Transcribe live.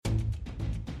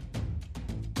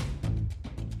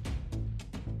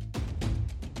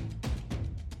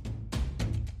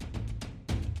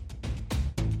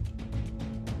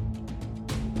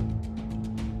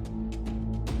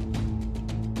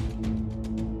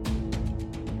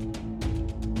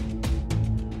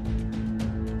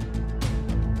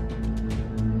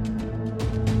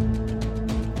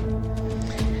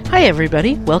Hi,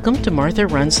 everybody. Welcome to Martha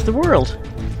Runs the World,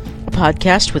 a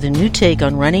podcast with a new take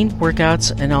on running,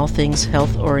 workouts, and all things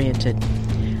health-oriented.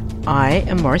 I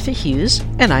am Martha Hughes,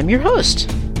 and I'm your host.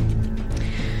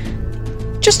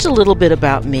 Just a little bit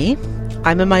about me.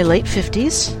 I'm in my late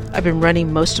 50s. I've been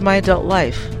running most of my adult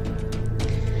life.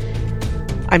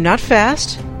 I'm not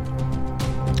fast.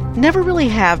 Never really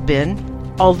have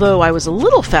been, although I was a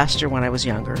little faster when I was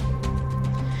younger.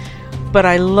 But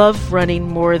I love running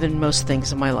more than most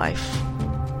things in my life.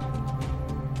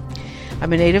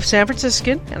 I'm a native San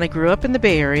Franciscan, and I grew up in the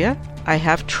Bay Area. I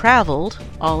have traveled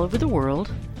all over the world,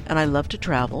 and I love to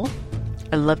travel.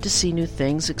 I love to see new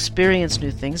things, experience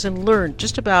new things, and learn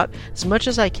just about as much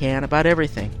as I can about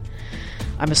everything.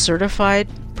 I'm a certified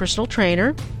personal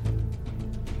trainer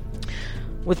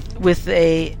with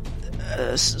a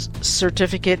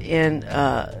certificate in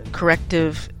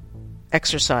corrective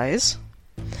exercise.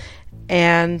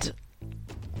 And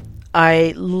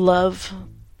I love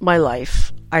my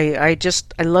life. I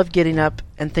love getting up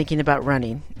and thinking about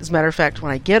running. As a matter of fact, when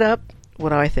I get up, what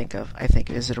do I think of? I think,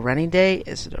 is it a running day?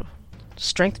 Is it a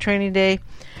strength training day?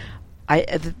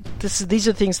 These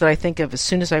are things that I think of as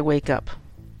soon as I wake up.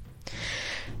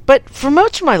 But for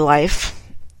much of my life,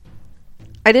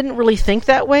 I didn't really think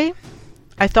that way.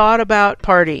 I thought about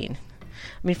partying.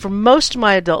 I mean, for most of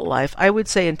my adult life, I would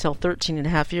say until 13 and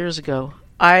a half years ago,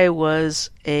 I was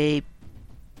a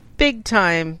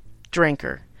big-time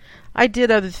drinker. I did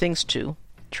other things too,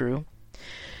 true.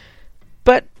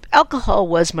 But alcohol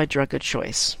was my drug of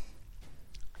choice.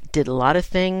 Did a lot of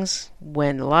things,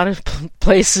 went a lot of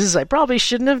places I probably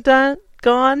shouldn't have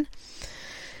gone.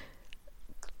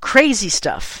 Crazy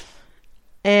stuff.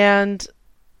 And,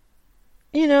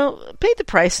 paid the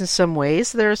price in some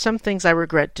ways. There are some things I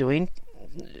regret doing.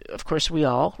 Of course, we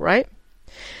all, right?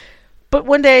 But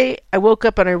one day I woke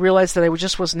up and I realized that I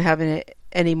just wasn't having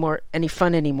any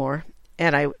fun anymore,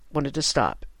 and I wanted to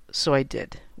stop. So I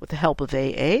did. With the help of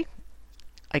AA,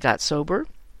 I got sober,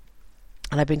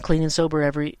 and I've been clean and sober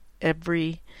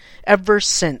ever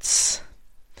since.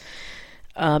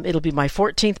 It'll be my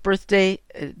 14th birthday,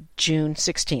 June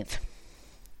 16th.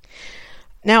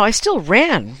 Now, I still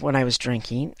ran when I was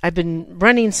drinking. I've been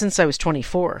running since I was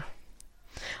 24.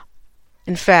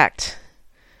 In fact,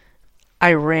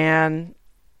 I ran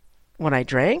when I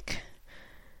drank.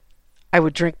 I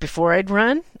would drink before I'd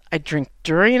run. I'd drink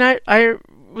during I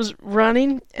was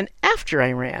running and after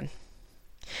I ran.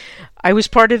 I was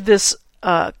part of this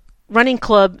running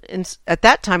club. At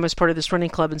that time, I was part of this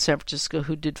running club in San Francisco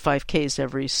who did 5Ks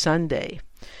every Sunday.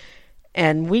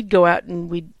 And we'd go out and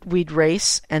we'd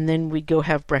race, and then we'd go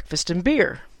have breakfast and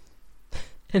beer.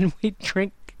 And we'd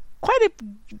drink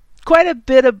quite a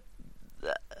bit of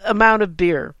amount of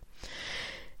beer.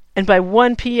 And by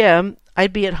 1 p.m.,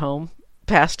 I'd be at home,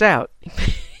 passed out,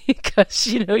 because,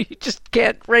 you just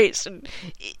can't race and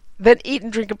then eat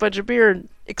and drink a bunch of beer and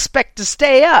expect to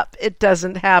stay up. It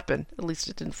doesn't happen. At least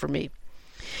it didn't for me.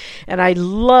 And I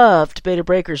loved Beta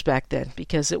Breakers back then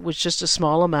because it was just a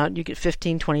small amount. You get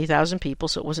 15,000, 20,000 people,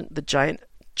 so it wasn't the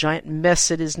giant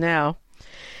mess it is now.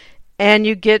 And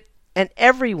you'd get,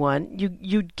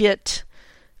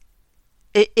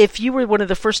 if you were one of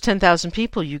the first 10,000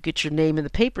 people, you get your name in the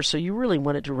paper, so you really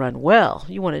wanted to run well.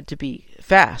 You wanted to be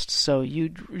fast, so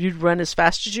you'd run as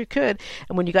fast as you could.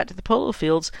 And when you got to the polo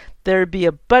fields, there'd be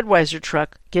a Budweiser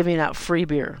truck giving out free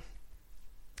beer.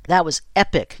 That was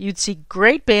epic. You'd see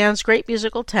great bands, great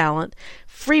musical talent,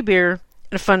 free beer,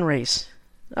 and a fun race.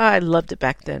 I loved it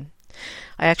back then.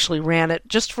 I actually ran it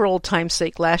just for old time's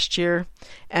sake last year,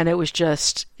 and it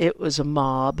was a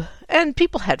mob, and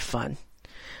people had fun.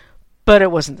 But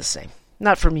it wasn't the same.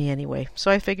 Not for me anyway.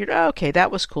 So I figured, okay, that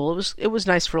was cool. It was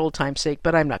nice for old time's sake,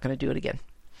 but I'm not going to do it again.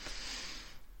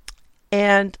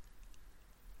 And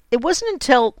it wasn't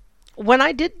until when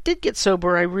I did get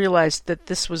sober, I realized that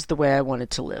this was the way I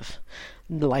wanted to live.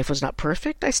 Life was not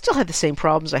perfect. I still had the same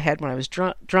problems I had when I was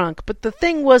drunk. But the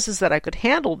thing was that I could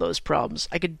handle those problems.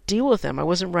 I could deal with them. I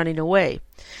wasn't running away.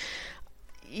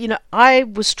 I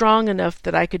was strong enough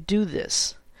that I could do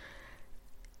this.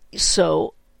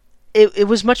 So it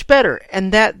was much better.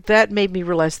 And that made me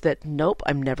realize that, nope,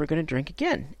 I'm never going to drink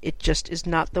again. It just is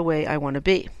not the way I want to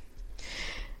be.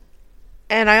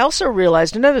 And I also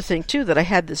realized another thing, too, that I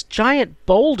had this giant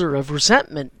boulder of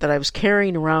resentment that I was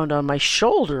carrying around on my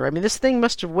shoulder. I mean, this thing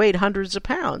must have weighed hundreds of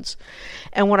pounds.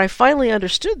 And when I finally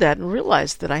understood that and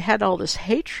realized that I had all this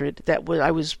hatred that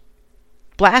I was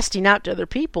blasting out to other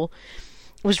people,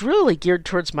 it was really geared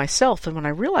towards myself. And when I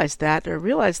realized that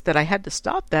I had to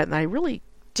stop that, and I really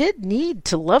did need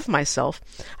to love myself,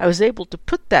 I was able to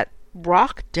put that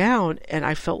rock down, and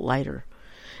I felt lighter.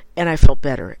 and I felt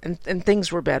better, and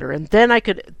things were better, and then I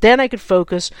could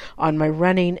focus on my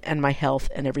running and my health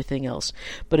and everything else.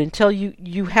 But until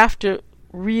you have to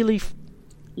really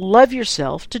love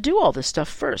yourself to do all this stuff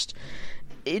first.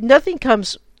 Nothing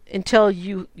comes until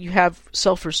you have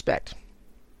self-respect.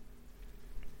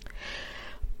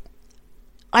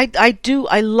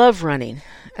 I love running,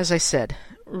 as I said.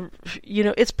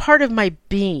 It's part of my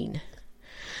being.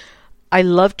 I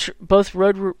love both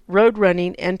road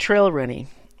running and trail running.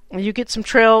 You get some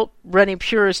trail running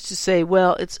purists to say,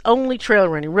 well, it's only trail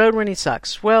running. Road running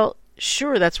sucks. Well,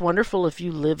 sure, that's wonderful if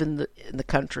you live in the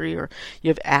country or you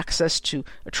have access to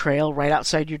a trail right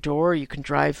outside your door. Or you can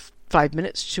drive 5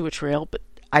 minutes to a trail, but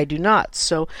I do not.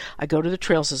 So I go to the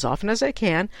trails as often as I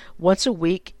can, once a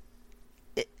week,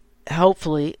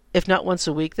 hopefully, if not once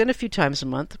a week, then a few times a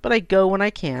month. But I go when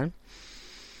I can.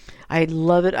 I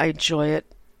love it. I enjoy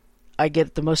it. I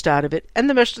get the most out of it. And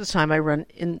the most of the time I run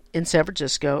in San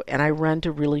Francisco, and I run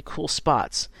to really cool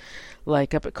spots,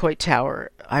 like up at Coit Tower.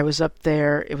 I was up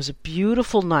there. It was a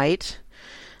beautiful night.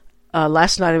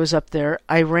 Last night I was up there.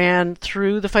 I ran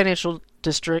through the financial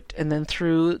district and then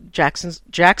through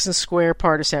Jackson Square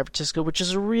part of San Francisco, which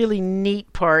is a really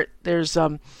neat part. There's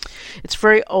it's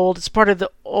very old. It's part of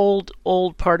the old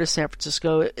part of San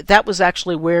Francisco. That was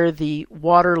actually where the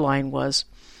water line was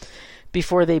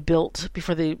before they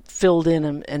filled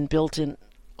in and built in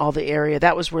all the area.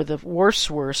 That was where the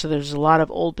wharfs were, so there's a lot of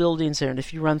old buildings there, and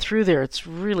if you run through there, it's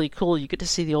really cool. You get to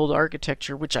see the old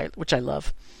architecture, which I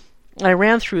love. I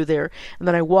ran through there, and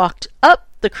then I walked up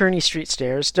the Kearny Street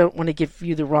stairs. Don't want to give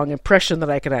you the wrong impression that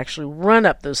I could actually run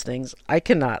up those things. I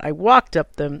cannot. I walked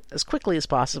up them as quickly as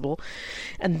possible,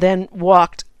 and then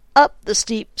walked up the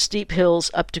steep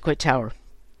hills up to Coit Tower.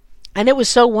 And it was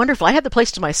so wonderful. I had the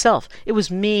place to myself. It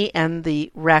was me and the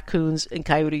raccoons and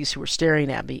coyotes who were staring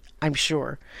at me, I'm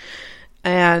sure.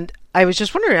 And I was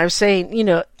just wondering, I was saying,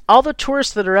 all the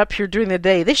tourists that are up here during the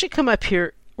day, they should come up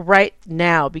here right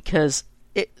now because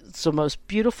it's the most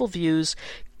beautiful views,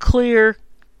 clear,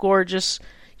 gorgeous.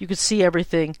 You could see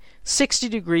everything. 60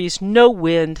 degrees, no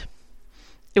wind.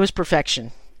 It was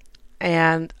perfection.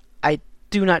 And I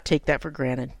do not take that for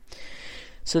granted.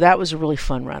 So that was a really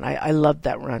fun run. I loved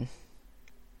that run.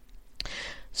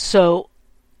 So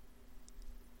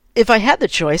if I had the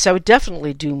choice, I would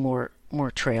definitely do more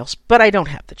trails, but I don't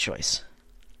have the choice.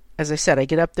 As I said, I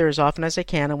get up there as often as I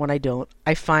can, and when I don't,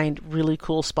 I find really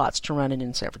cool spots to run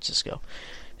in San Francisco.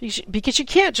 Because you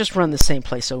can't just run the same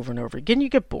place over and over again. You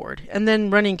get bored, and then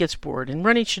running gets bored, and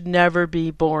running should never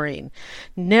be boring.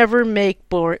 Never make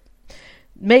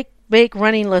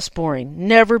running less boring.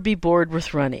 Never be bored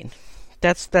with running.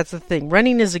 That's the thing.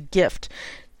 Running is a gift.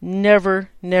 Never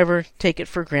take it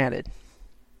for granted.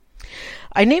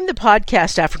 I named the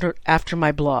podcast after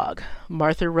my blog.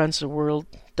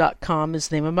 MarthaRunsTheWorld.com is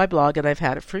the name of my blog, and I've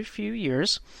had it for a few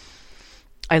years.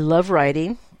 I love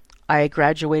writing. I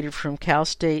graduated from Cal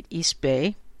State East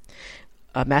Bay,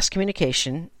 mass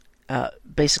communication,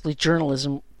 basically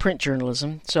journalism, print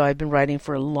journalism. So I've been writing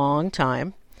for a long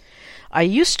time. I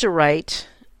used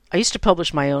to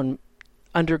publish my own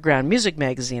underground music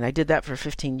magazine. I did that for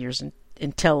 15 years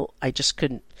until I just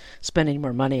couldn't spend any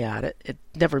more money on it. It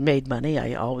never made money.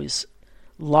 I always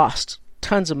lost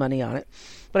tons of money on it.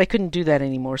 But I couldn't do that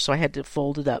anymore, so I had to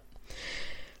fold it up.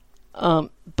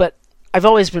 But I've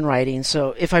always been writing,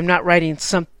 so if I'm not writing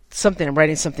something, I'm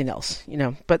writing something else,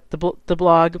 But the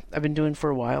blog I've been doing for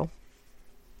a while.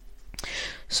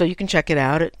 So you can check it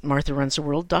out at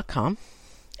MarthaRunsTheWorld.com.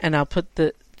 And I'll put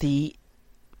the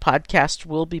podcast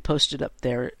will be posted up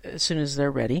there as soon as they're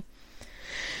ready.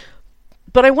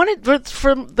 But I wanted,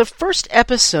 from the first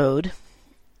episode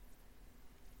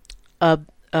of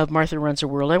Martha Runs Her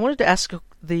World, I wanted to ask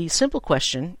the simple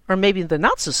question, or maybe the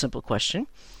not so simple question,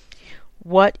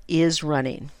 what is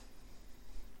running?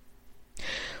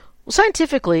 Well,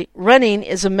 scientifically, running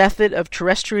is a method of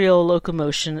terrestrial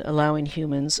locomotion allowing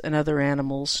humans and other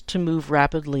animals to move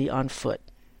rapidly on foot.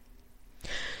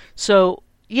 So,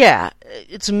 yeah,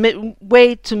 it's a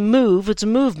way to move. It's a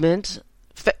movement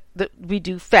that we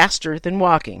do faster than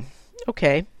walking.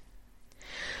 Okay.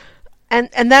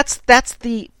 And that's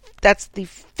the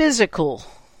physical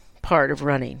part of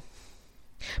running.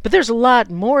 But there's a lot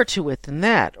more to it than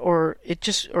that, or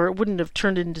it wouldn't have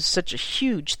turned into such a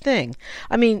huge thing.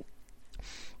 I mean,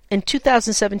 in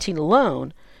 2017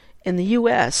 alone, in the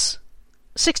U.S.,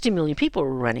 60 million people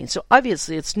were running. So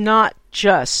obviously, it's not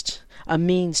just a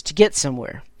means to get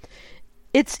somewhere.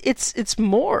 It's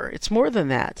more. It's more than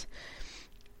that.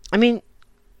 I mean,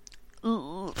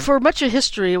 for much of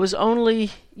history, it was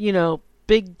only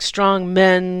big, strong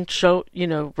men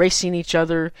racing each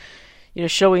other,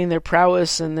 showing their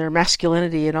prowess and their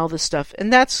masculinity and all this stuff.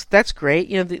 And that's great.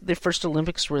 The first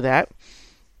Olympics were that.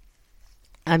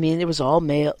 I mean, it was all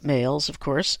males, of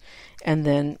course. And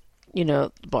then,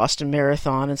 the Boston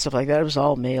Marathon and stuff like that, it was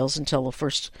all males until the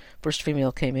first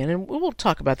female came in. And we'll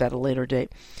talk about that at a later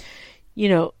date.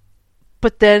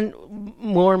 But then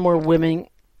more and more women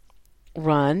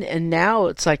run, and now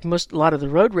it's like a lot of the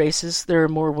road races, there are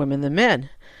more women than men.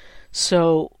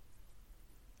 So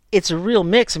it's a real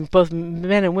mix, and both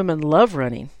men and women love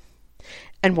running.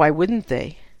 And why wouldn't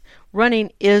they?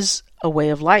 Running is a way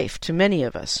of life to many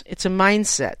of us. It's a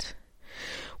mindset.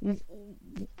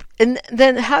 And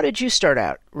then how did you start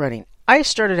out running? I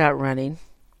started out running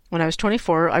when I was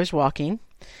 24. I was walking,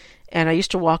 and I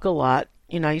used to walk a lot.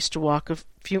 I used to walk a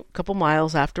couple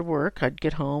miles after work. I'd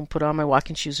get home, put on my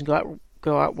walking shoes, and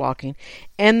go out walking.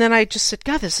 And then I just said,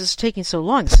 God, this is taking so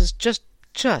long. This is just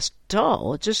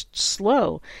dull. It's just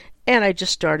slow. And I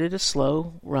just started a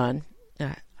slow run.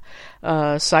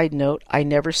 Side note, I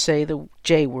never say the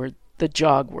J word, the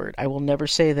jog word. I will never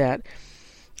say that.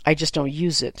 I just don't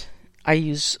use it. I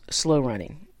use slow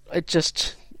running.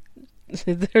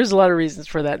 There's a lot of reasons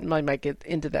for that. I might get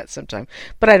into that sometime.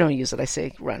 But I don't use it. I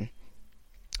say run.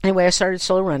 Anyway, I started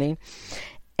slow running,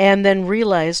 and then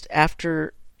realized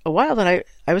after a while that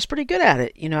I was pretty good at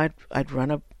it. I'd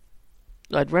run a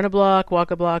block,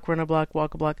 walk a block, run a block,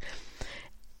 walk a block,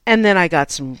 and then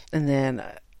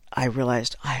I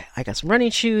realized I got some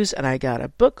running shoes, and I got a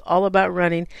book all about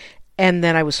running, and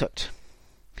then I was hooked.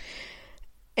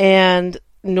 And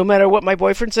no matter what my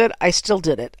boyfriend said, I still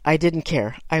did it. I didn't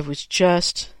care.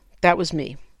 That was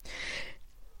me,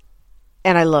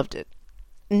 and I loved it.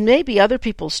 Maybe other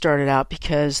people started out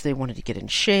because they wanted to get in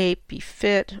shape, be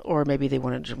fit, or maybe they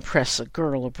wanted to impress a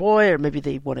girl or boy, or maybe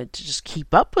they wanted to just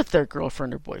keep up with their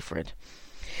girlfriend or boyfriend.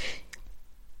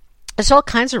 There's all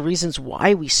kinds of reasons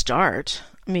why we start.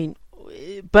 I mean,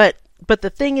 but the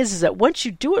thing is that once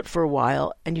you do it for a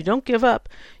while and you don't give up,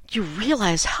 you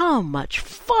realize how much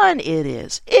fun it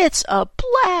is. It's a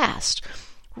blast.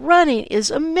 Running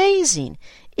is amazing.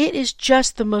 It is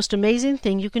just the most amazing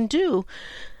thing you can do.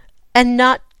 And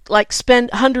not like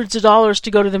spend hundreds of dollars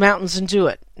to go to the mountains and do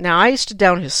it. Now, I used to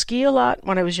downhill ski a lot.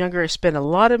 When I was younger, I spent a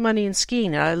lot of money in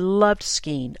skiing, and I loved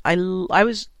skiing. I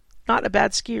was not a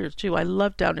bad skier, too. I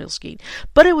loved downhill skiing.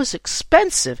 But it was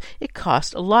expensive. It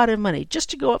cost a lot of money. Just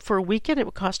to go up for a weekend, it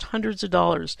would cost hundreds of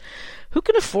dollars. Who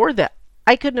can afford that?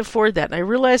 I couldn't afford that. And I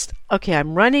realized, okay,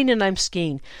 I'm running and I'm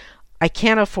skiing. I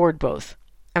can't afford both.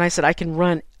 And I said, I can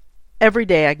run every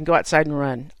day. I can go outside and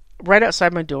run right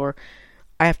outside my door.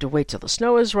 I have to wait till the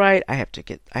snow is right. I have to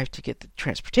get the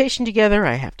transportation together.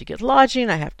 I have to get lodging.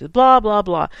 I have to blah blah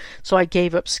blah. So I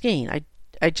gave up skiing.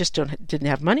 I just didn't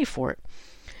have money for it.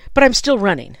 But I'm still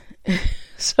running.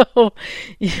 So,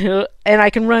 and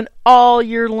I can run all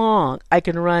year long. I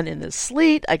can run in the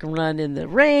sleet. I can run in the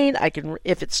rain.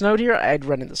 If it snowed here, I'd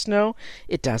run in the snow.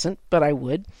 It doesn't, but I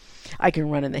would. I can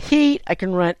run in the heat. I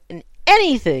can run in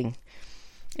anything.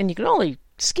 And you can only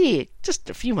ski just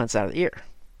a few months out of the year.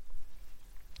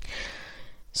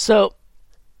 So,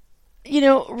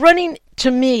 running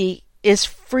to me is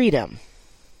freedom.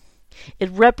 It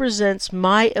represents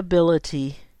my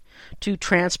ability to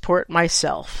transport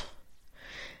myself.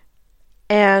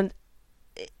 And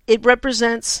it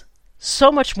represents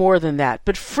so much more than that.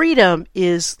 But freedom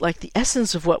is like the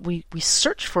essence of what we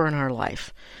search for in our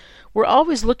life. We're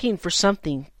always looking for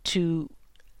something to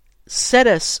set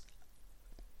us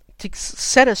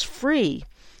free,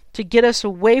 to get us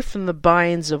away from the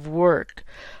binds of work,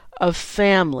 of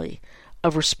family,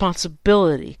 of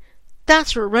responsibility.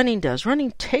 That's what running does.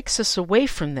 Running takes us away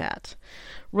from that.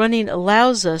 Running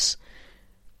allows us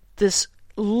this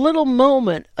little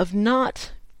moment of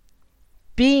not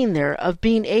being there, of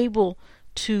being able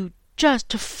to just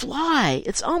to fly.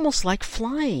 It's almost like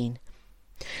flying.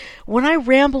 When I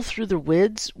ramble through the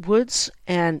woods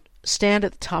and stand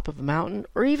at the top of a mountain,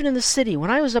 or even in the city,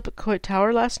 when I was up at Coit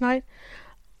Tower last night,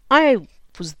 I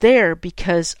was there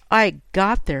because I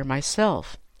got there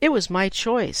myself. It was my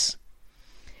choice.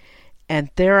 And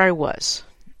there I was.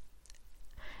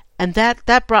 And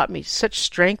that brought me such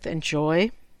strength and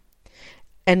joy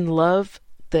and love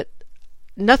that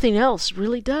nothing else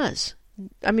really does.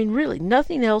 I mean, really,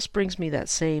 nothing else brings me that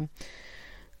same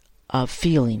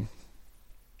feeling.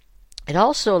 It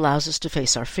also allows us to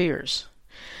face our fears.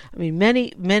 I mean,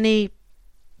 many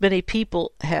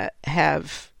people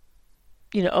have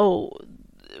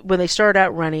when they start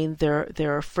out running,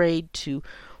 they're afraid to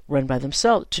run by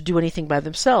themselves, to do anything by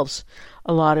themselves.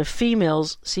 A lot of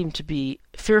females seem to be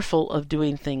fearful of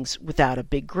doing things without a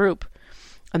big group.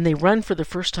 and they run for the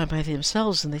first time by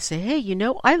themselves and they say, hey,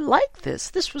 I like this.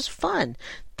 This was fun.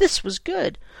 This was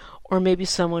good. Or maybe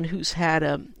someone who's had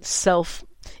a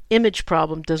self-image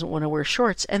problem doesn't want to wear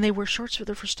shorts, and they wear shorts for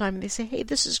the first time and they say, hey,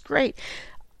 this is great.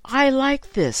 I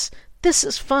like this. This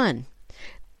is fun.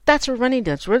 That's what running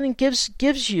does. Running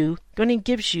gives you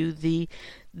the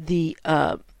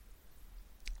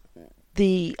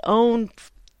own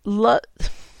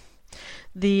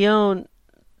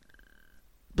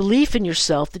belief in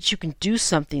yourself that you can do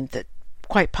something that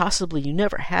quite possibly you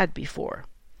never had before.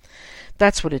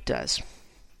 That's what it does.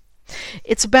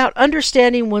 It's about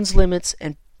understanding one's limits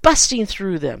and busting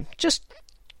through them. Just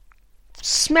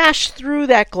smash through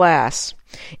that glass.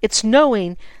 It's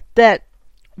knowing that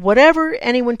whatever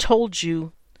anyone told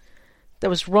you that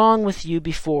was wrong with you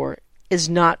before is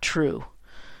not true.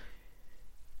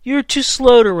 You're too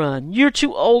slow to run. You're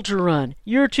too old to run.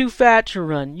 You're too fat to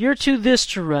run. You're too this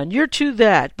to run. You're too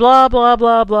that. Blah, blah,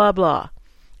 blah, blah, blah.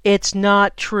 It's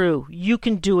not true. You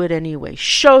can do it anyway.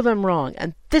 Show them wrong.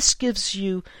 And this gives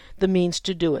you the means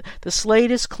to do it. The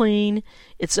slate is clean.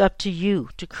 It's up to you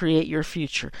to create your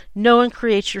future. No one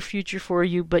creates your future for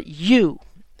you but you.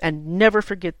 And never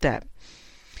forget that.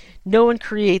 No one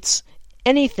creates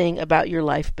anything about your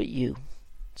life but you.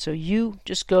 So you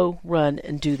just go run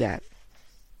and do that.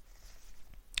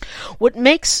 What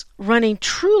makes running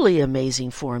truly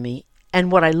amazing for me,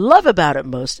 and what I love about it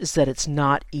most, is that it's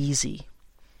not easy.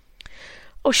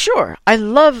 Oh, sure, I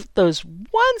love those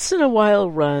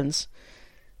once-in-a-while runs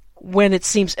when it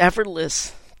seems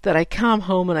effortless, that I come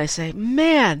home and I say,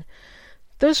 man,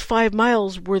 those 5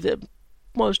 miles were the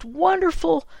most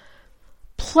wonderful,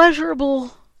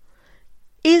 pleasurable,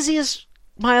 easiest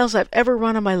miles I've ever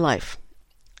run in my life.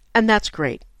 And that's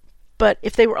great. But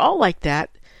if they were all like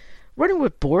that, running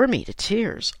would bore me to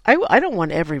tears. I don't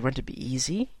want every run to be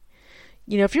easy.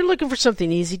 If you're looking for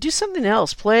something easy, do something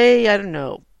else. Play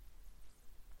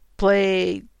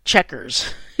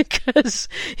checkers. Because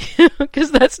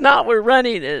that's not where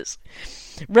running is.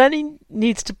 Running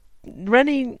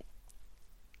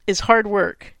is hard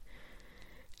work.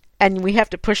 And we have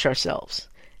to push ourselves.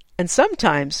 And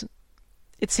sometimes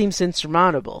it seems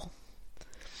insurmountable.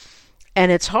 And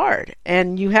it's hard,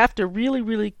 and you have to really,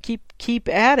 really keep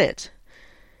at it.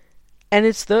 And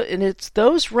it's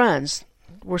those runs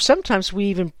where sometimes we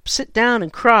even sit down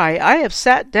and cry. I have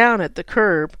sat down at the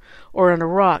curb or on a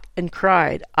rock and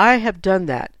cried. I have done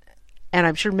that, and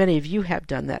I'm sure many of you have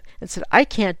done that, and said, I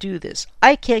can't do this.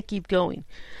 I can't keep going.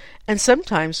 And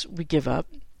sometimes we give up,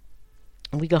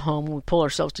 and we go home and we pull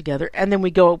ourselves together, and then we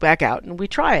go back out and we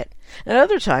try it. And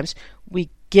other times we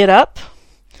get up,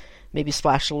 maybe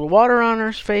splash a little water on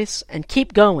our face, and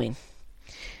keep going.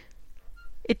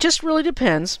 It just really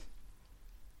depends.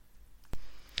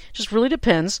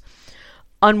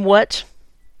 On what,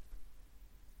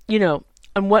 on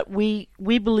what we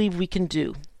believe we can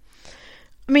do.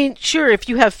 I mean, sure, if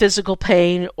you have physical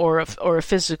pain or a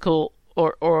physical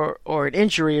or an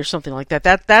injury or something like that,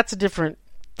 that's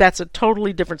a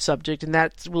totally different subject, and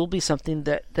that will be something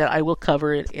that I will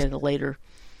cover in a later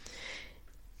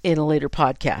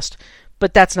podcast.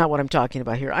 But that's not what I'm talking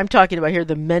about here. I'm talking about here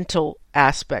the mental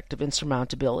aspect of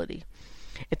insurmountability.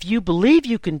 If you believe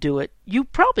you can do it, you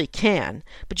probably can,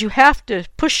 but you have to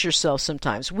push yourself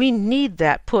sometimes. We need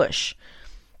that push.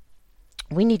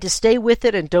 We need to stay with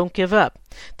it and don't give up.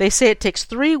 They say it takes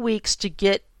 3 weeks to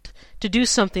do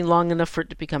something long enough for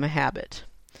it to become a habit.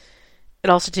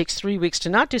 It also takes 3 weeks to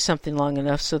not do something long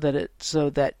enough so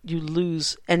that you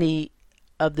lose any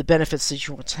of the benefits that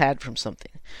you once had from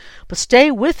something. But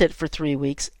stay with it for 3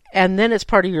 weeks, and then it's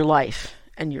part of your life,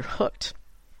 and you're hooked.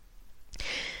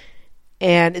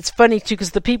 And it's funny too,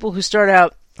 because the people who start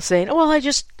out saying, "Oh, well,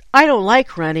 I don't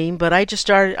like running, but I just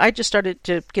started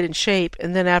to get in shape,"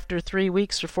 and then after 3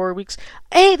 weeks or 4 weeks,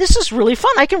 "Hey, this is really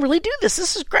fun. I can really do this.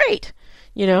 This is great."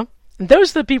 And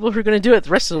those are the people who are going to do it the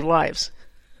rest of their lives.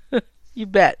 You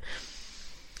bet.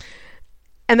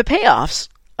 And the payoffs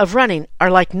of running are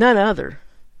like none other.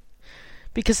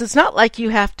 Because it's not like you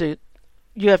have to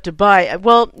buy.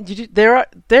 Well,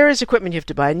 there is equipment you have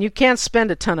to buy, and you can't spend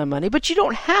a ton of money, but you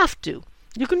don't have to.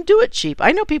 You can do it cheap.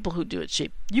 I know people who do it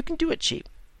cheap. You can do it cheap.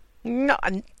 No,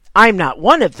 I'm not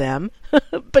one of them,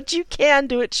 but you can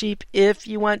do it cheap if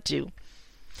you want to.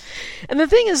 And the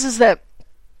thing is that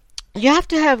you have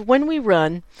to have, when we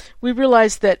run, we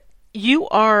realize that you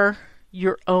are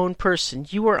your own person.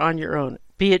 You are on your own.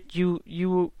 Be it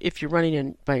you if you're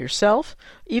running by yourself,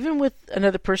 even with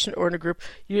another person or in a group,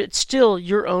 it's still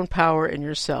your own power and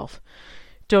yourself.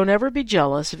 Don't ever be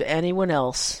jealous of anyone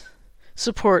else.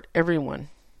 Support everyone.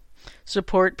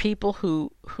 support people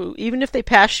who even if they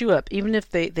pass you up, even if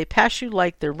they pass you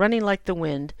like they're running like the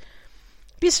wind,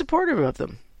 be supportive of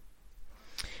them.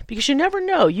 Because you never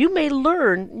know. You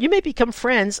may become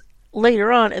friends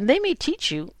later on, and they may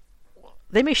teach you,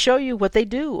 they may show you what they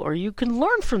do, or you can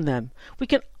learn from them. We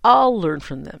can all learn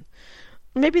from them.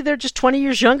 Maybe they're just 20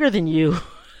 years younger than you.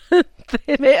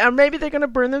 Or maybe they're going to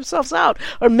burn themselves out.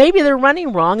 Or maybe they're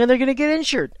running wrong and they're going to get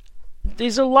injured.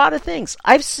 There's a lot of things.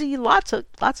 I've seen lots of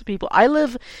people. I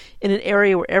live in an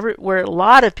area where a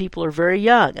lot of people are very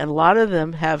young, and a lot of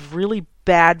them have really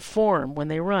bad form when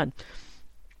they run.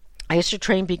 I used to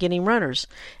train beginning runners,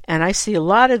 and I see a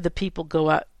lot of the people go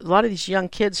out, a lot of these young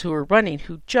kids who are running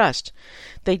who just,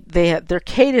 they have, their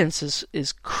cadence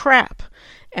is crap,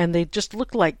 and they just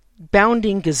look like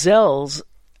bounding gazelles,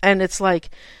 and it's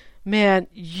like, man,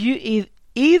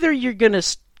 either you're going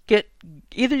to get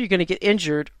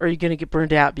injured or you're going to get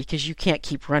burned out because you can't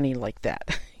keep running like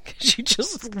that. Because you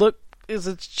just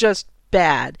it's just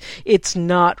bad. It's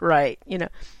not right,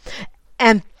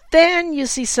 And then you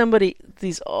see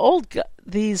these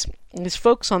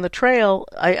folks on the trail.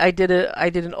 I did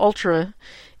an ultra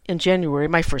in January,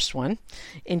 my first one,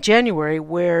 in January,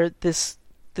 where this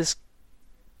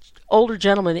older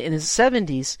gentleman in his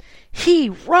 70s, he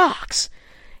rocks.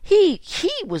 He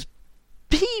was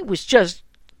just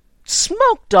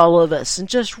smoked all of us and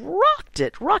just rocked the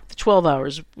 12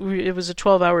 hours. It was a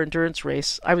 12-hour endurance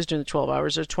race. I was doing the 12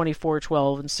 hours. It was 24,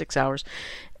 12, and 6 hours.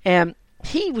 And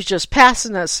he was just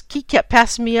passing us. He kept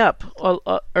passing me up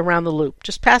around the loop.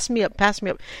 Just passing me up.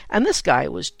 And this guy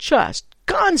was just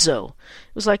gonzo.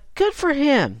 It was like, good for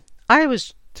him. I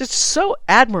was just so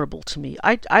admirable to me.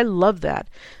 I love that.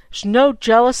 There's no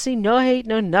jealousy, no hate,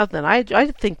 no nothing. I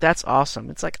think that's awesome.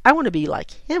 It's like, I want to be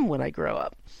like him when I grow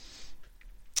up.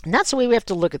 And that's the way we have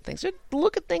to look at things.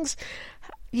 Look at things,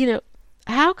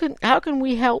 how can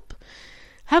we help?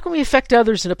 How can we affect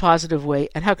others in a positive way,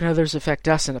 and how can others affect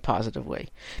us in a positive way?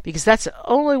 Because that's the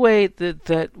only way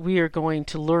that we are going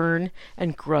to learn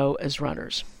and grow as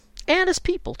runners. And as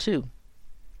people, too.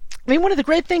 I mean, one of the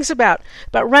great things about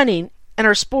running and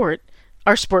our sport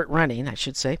running, I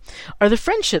should say, are the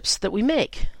friendships that we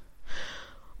make.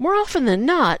 More often than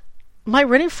not, my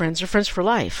running friends are friends for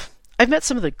life. I've met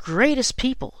some of the greatest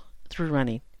people through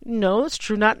running. No, it's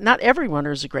true. Not every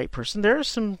runner is a great person. There are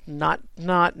some not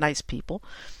nice people,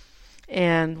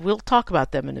 and we'll talk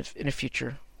about them in a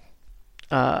future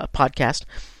podcast.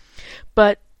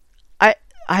 But I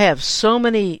have so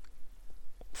many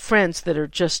friends that are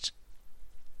just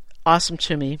awesome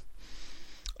to me.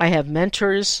 I have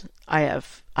mentors. I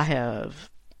have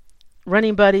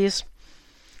running buddies.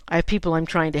 I have people I'm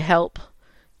trying to help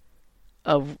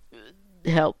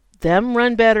them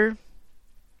run better.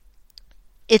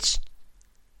 It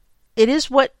is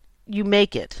what you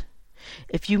make it.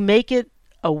 If you make it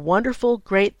a wonderful,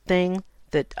 great thing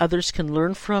that others can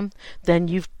learn from, then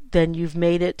you've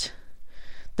made it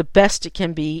the best it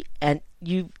can be, and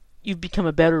you've become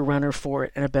a better runner for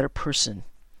it and a better person.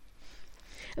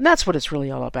 And that's what it's really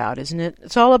all about, isn't it?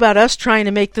 It's all about us trying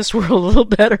to make this world a little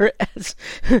better as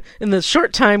in the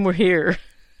short time we're here.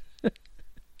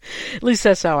 At least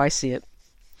that's how I see it.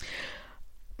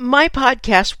 My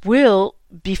podcast will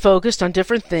be focused on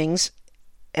different things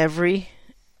every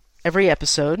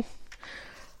episode.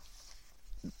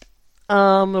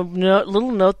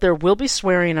 Little note, there will be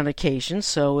swearing on occasion,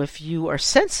 so if you are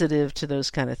sensitive to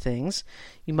those kind of things,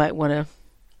 you might want to,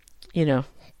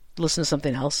 listen to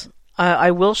something else.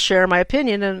 I will share my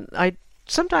opinion, and I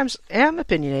sometimes am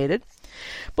opinionated,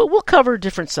 but we'll cover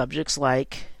different subjects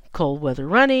like cold weather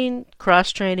running,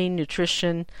 cross-training,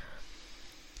 nutrition,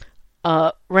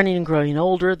 running and growing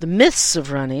older, the myths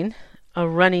of running,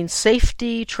 running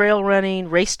safety, trail running,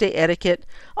 race day etiquette,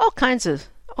 all kinds of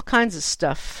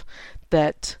stuff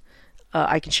that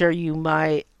I can share you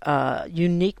my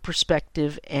unique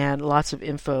perspective and lots of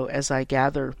info as I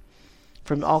gather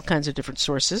from all kinds of different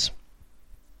sources.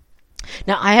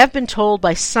 Now, I have been told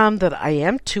by some that I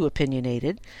am too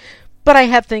opinionated, but I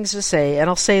have things to say, and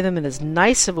I'll say them in as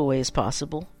nice of a way as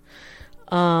possible.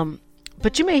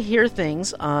 But you may hear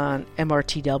things on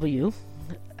MRTW,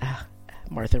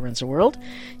 Martha Runs the World,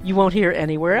 you won't hear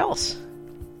anywhere else.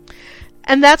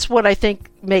 And that's what I think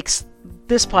makes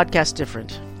this podcast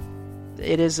different.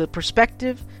 It is a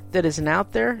perspective that isn't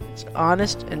out there. It's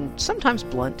honest and sometimes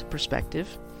blunt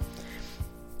perspective.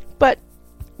 But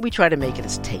we try to make it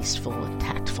as tasteful and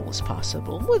tactful as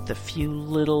possible, with a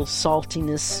little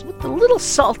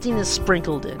saltiness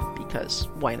sprinkled in, because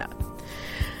why not?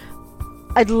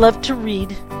 I'd love to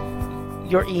read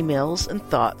your emails and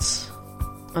thoughts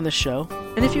on the show.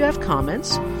 And if you have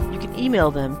comments, you can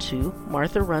email them to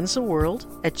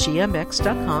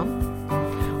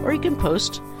martharunstheworld@gmx.com, or you can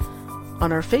post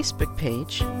on our Facebook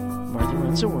page, Martha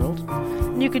Runs the World,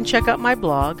 and you can check out my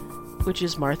blog, which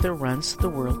is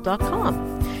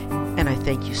martharunstheworld.com. And I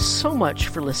thank you so much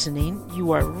for listening.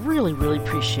 You are really, really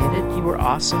appreciated. You were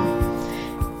awesome.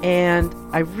 And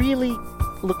I really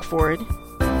look forward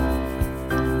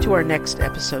to our next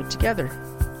episode together.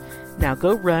 Now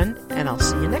go run, and I'll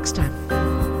see you next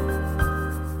time.